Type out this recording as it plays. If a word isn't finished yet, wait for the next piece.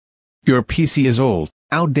Your PC is old,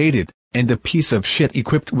 outdated, and a piece of shit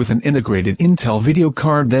equipped with an integrated Intel video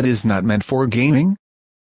card that is not meant for gaming?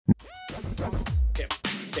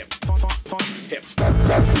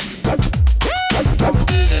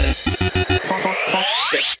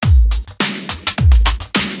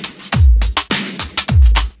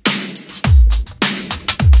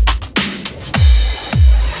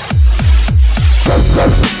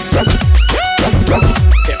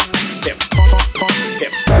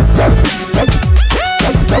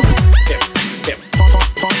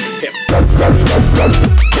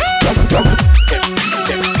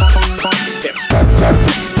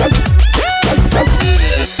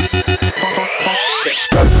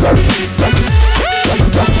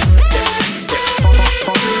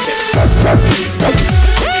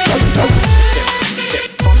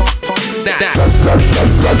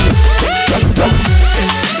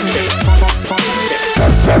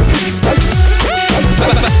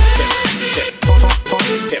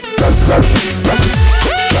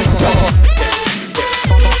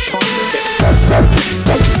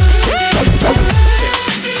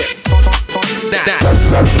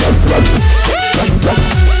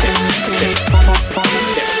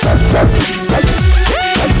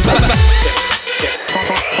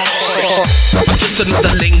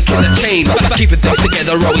 Another link in the chain, keeping things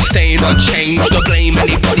together, always staying unchanged. Don't blame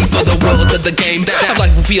anybody for the world of the game. Our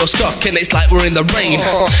life will feel stuck and it's like we're in the rain,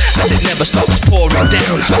 and it never stops pouring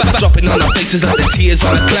down, dropping on our faces like the tears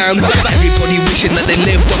on a clown. Everybody wishing that they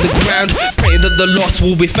lived on the ground, praying that the lost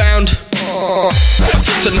will be found.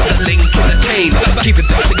 Just another link in the chain, keeping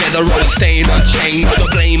things together, always staying unchanged.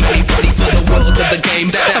 Don't blame anybody for the world of the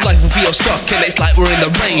game. Our life will feel stuck and it's like we're in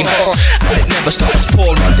the rain, and it never stops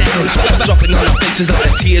pouring down, dropping on our faces like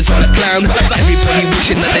the tears on a clown. Everybody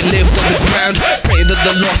wishing that they lived on the ground, praying that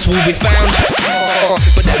the lost will be found.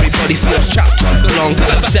 But everybody feels trapped along to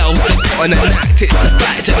themselves. They put on an act, it's a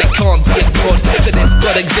fact and it can't be ignored. That if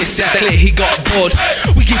God exists, it's clear he got bored.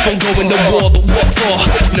 We keep on going to war, but what for?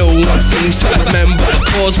 No one seems to remember the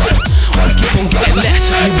cause. We keep on getting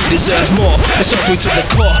less, and we deserve more. It's all through to the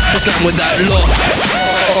core, it's land without law.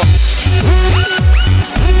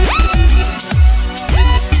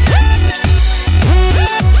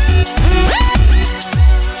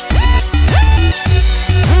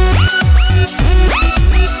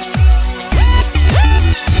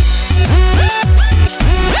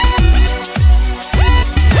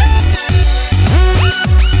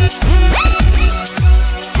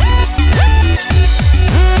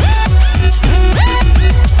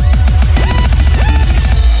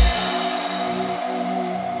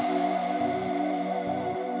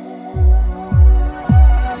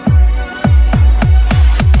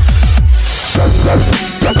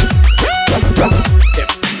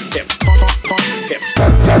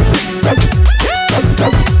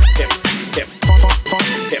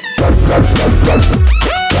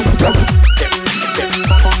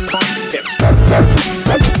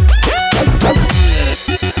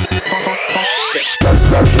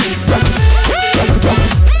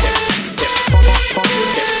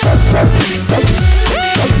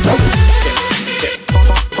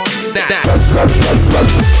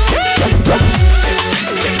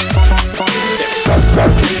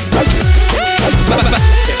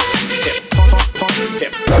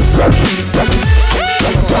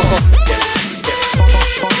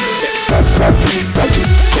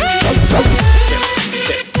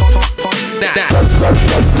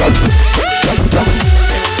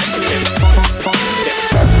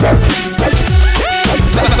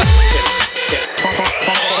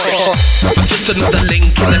 Another link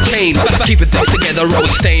in the chain, keeping things together,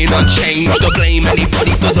 always staying unchanged. Don't blame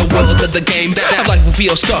anybody for the world of the game. Our life will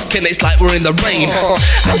feel stuck and it's like we're in the rain,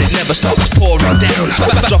 and it never stops pouring down,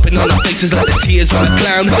 dropping on our faces like the tears on a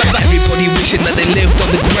clown. Everybody wishing that they lived on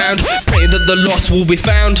the ground, praying that the lost will be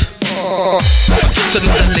found. Just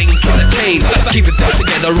another link in the chain, keeping things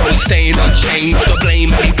together, always staying unchanged. Don't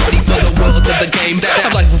blame anybody for the world of the game.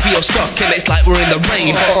 Our life will feel stuck and it's like we're in the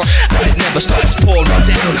rain, and it never stops pouring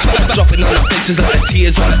down, dropping on our faces like the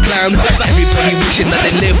tears on a clown. Everybody wishing that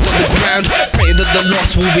they lived on the ground, praying that the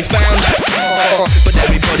lost will be found. But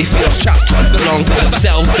everybody feels trapped along to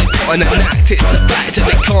themselves. They put on an act, it's a fact and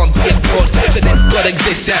it can't be ignored. That if God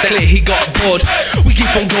exists, it's clear he got bored. We keep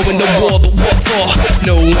on going to war, but what for?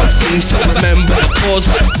 No one seems to remember the cause.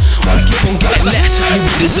 We keep on getting less, and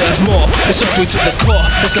we deserve more. It's all through to the core,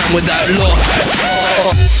 it's land without law.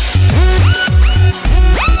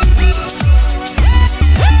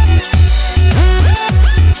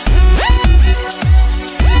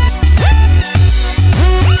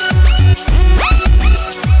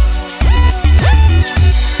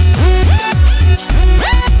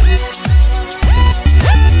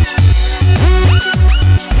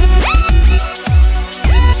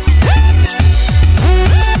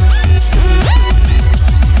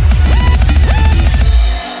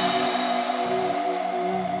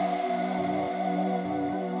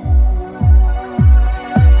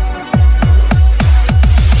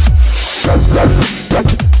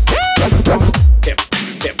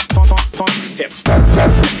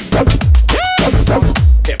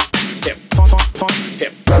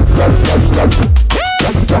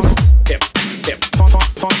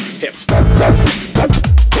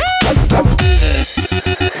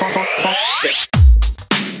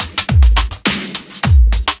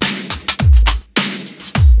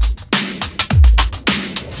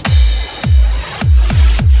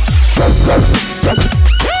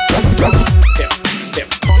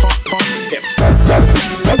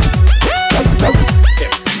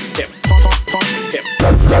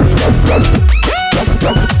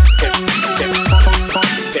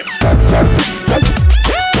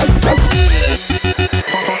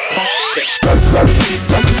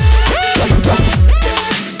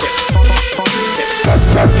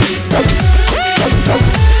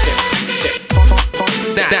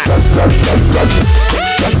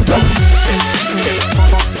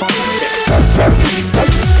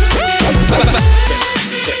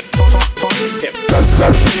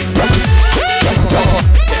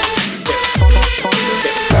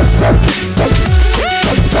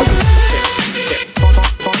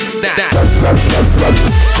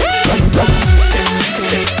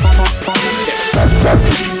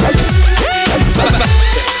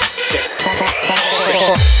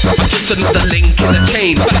 Just another link in the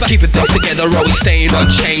chain, keeping things together, always staying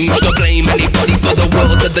unchanged. Don't blame anybody for the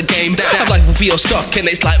world of the game. Our life will feel stuck and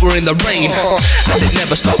it's like we're in the rain, and it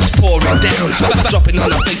never stops pouring down, dropping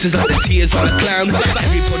on our faces like the tears on a clown.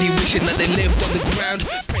 Everybody wishing that they lived on the ground,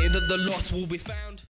 praying that the lost will be found.